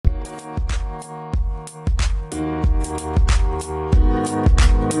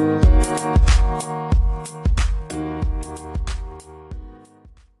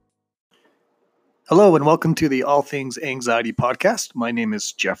Hello and welcome to the All Things Anxiety podcast. My name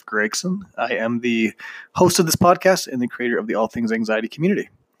is Jeff Gregson. I am the host of this podcast and the creator of the All Things Anxiety community,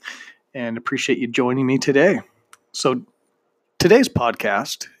 and appreciate you joining me today. So today's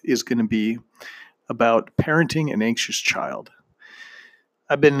podcast is going to be about parenting an anxious child.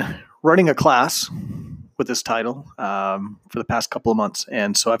 I've been running a class with this title for the past couple of months,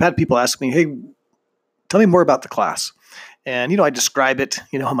 and so I've had people ask me, hey, tell me more about the class. And, I describe it,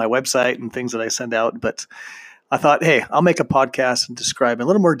 on my website and things that I send out. But I thought, hey, I'll make a podcast and describe in a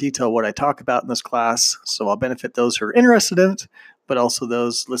little more detail what I talk about in this class. So I'll benefit those who are interested in it, but also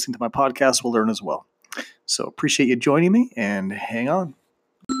those listening to my podcast will learn as well. So appreciate you joining me and hang on.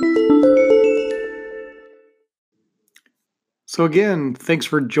 So again, thanks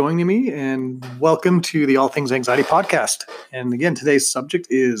for joining me and welcome to the All Things Anxiety podcast. And again, today's subject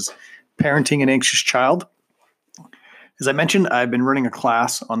is parenting an anxious child. As I mentioned, I've been running a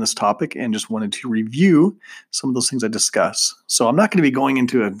class on this topic and just wanted to review some of those things I discuss. So I'm not going to be going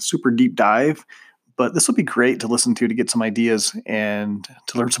into a super deep dive, but this will be great to listen to get some ideas and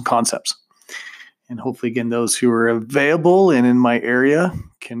to learn some concepts. And hopefully, again, those who are available and in my area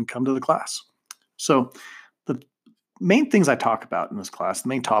can come to the class. So the main things I talk about in this class, the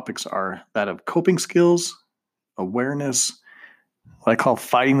main topics are that of coping skills, awareness, what I call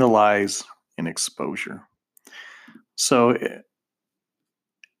fighting the lies, and exposure. So,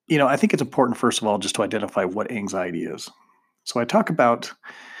 I think it's important, first of all, just to identify what anxiety is. So I talk about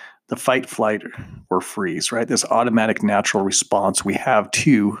the fight, flight, or freeze, right? This automatic natural response we have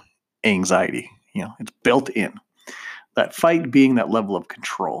to anxiety. It's built in. That fight being that level of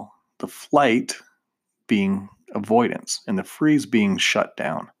control, the flight being avoidance, and the freeze being shut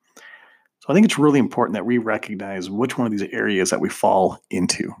down. So I think it's really important that we recognize which one of these areas that we fall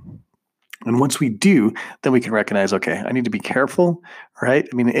into. And once we do, then we can recognize, okay, I need to be careful, right?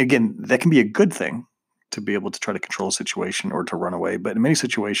 I mean, again, that can be a good thing to be able to try to control a situation or to run away. But in many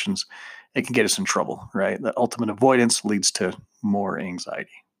situations, it can get us in trouble, right? That ultimate avoidance leads to more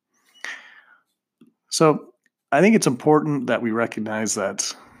anxiety. So I think it's important that we recognize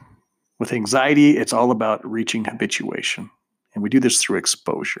that with anxiety, it's all about reaching habituation. And we do this through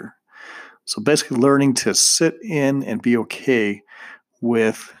exposure. So basically learning to sit in and be okay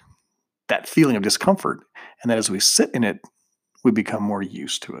with that feeling of discomfort, and that as we sit in it, we become more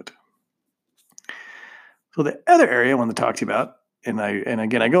used to it. So the other area I want to talk to you about, and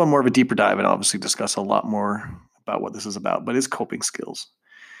again, I go in more of a deeper dive and obviously discuss a lot more about what this is about, but is coping skills.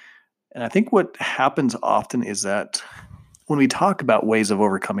 And I think what happens often is that when we talk about ways of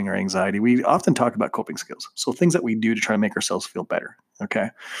overcoming our anxiety, we often talk about coping skills. So things that we do to try to make ourselves feel better. Okay.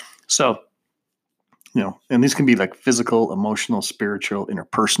 So and these can be like physical, emotional, spiritual,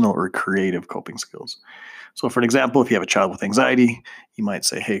 interpersonal, or creative coping skills. So for an example, if you have a child with anxiety, you might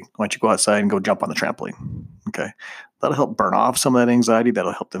say, hey, why don't you go outside and go jump on the trampoline? Okay. That'll help burn off some of that anxiety.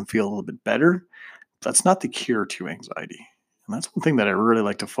 That'll help them feel a little bit better. That's not the cure to anxiety. And that's one thing that I really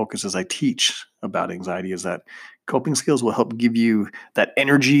like to focus as I teach about anxiety is that coping skills will help give you that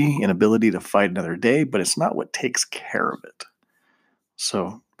energy and ability to fight another day, but it's not what takes care of it.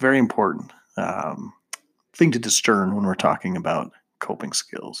 So very important. Thing to discern when we're talking about coping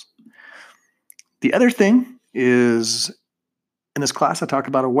skills. The other thing is, in this class, I talk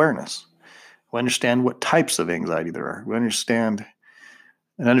about awareness. We understand what types of anxiety there are. We understand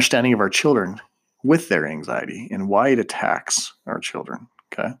an understanding of our children with their anxiety and why it attacks our children.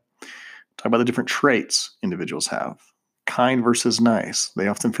 Okay. Talk about the different traits individuals have. Kind versus nice. They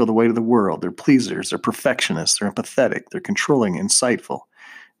often feel the weight of the world. They're pleasers. They're perfectionists. They're empathetic. They're controlling, insightful,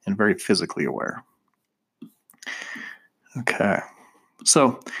 and very physically aware. Okay.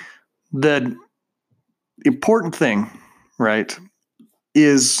 So the important thing, right,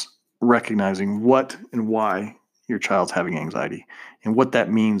 is recognizing what and why your child's having anxiety and what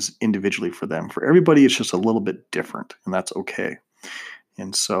that means individually for them. For everybody, it's just a little bit different, and that's okay.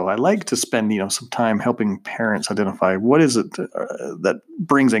 And so I like to spend, some time helping parents identify what is it that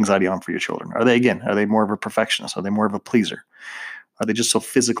brings anxiety on for your children. Are they more of a perfectionist? Are they more of a pleaser? Are they just so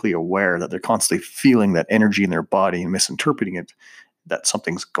physically aware that they're constantly feeling that energy in their body and misinterpreting it, that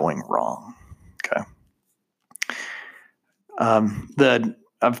something's going wrong? Okay.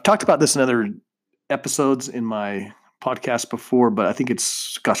 I've talked about this in other episodes in my podcast before, but I think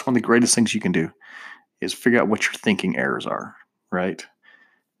it's, one of the greatest things you can do is figure out what your thinking errors are, right?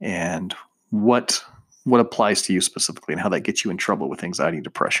 And what applies to you specifically and how that gets you in trouble with anxiety and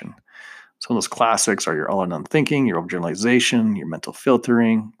depression. Some of those classics are your all or none thinking, your overgeneralization, your mental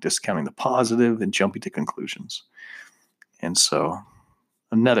filtering, discounting the positive, and jumping to conclusions. And so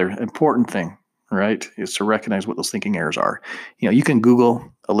another important thing, right, is to recognize what those thinking errors are. You can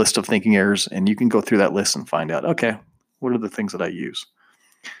Google a list of thinking errors, and you can go through that list and find out, okay, what are the things that I use?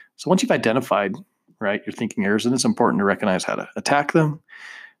 So once you've identified, right, your thinking errors, then it's important to recognize how to attack them.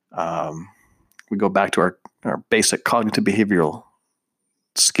 We go back to our basic cognitive behavioral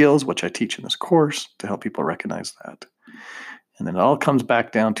skills, which I teach in this course to help people recognize that. And then it all comes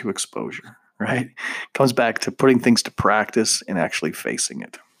back down to exposure, right? It comes back to putting things to practice and actually facing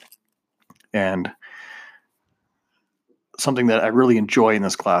it. And something that I really enjoy in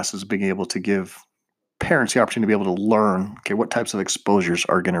this class is being able to give parents the opportunity to be able to learn, okay, what types of exposures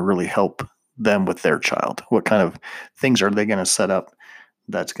are going to really help them with their child? What kind of things are they going to set up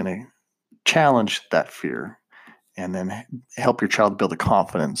that's going to challenge that fear and then help your child build the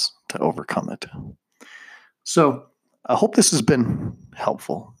confidence to overcome it? So I hope this has been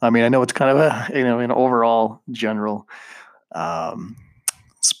helpful. I mean, I know it's kind of an overall general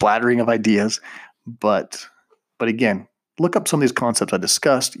splattering of ideas, but again, look up some of these concepts I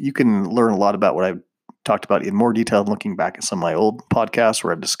discussed. You can learn a lot about what I've talked about in more detail, looking back at some of my old podcasts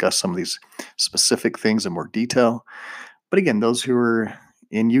where I've discussed some of these specific things in more detail. But again, those who are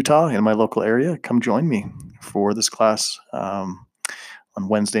in Utah, in my local area, come join me for this class on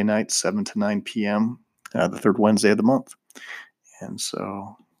Wednesday night, 7 to 9 p.m., the third Wednesday of the month. And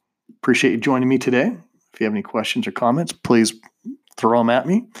so appreciate you joining me today. If you have any questions or comments, please throw them at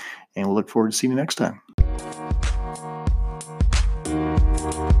me, and we'll look forward to seeing you next time.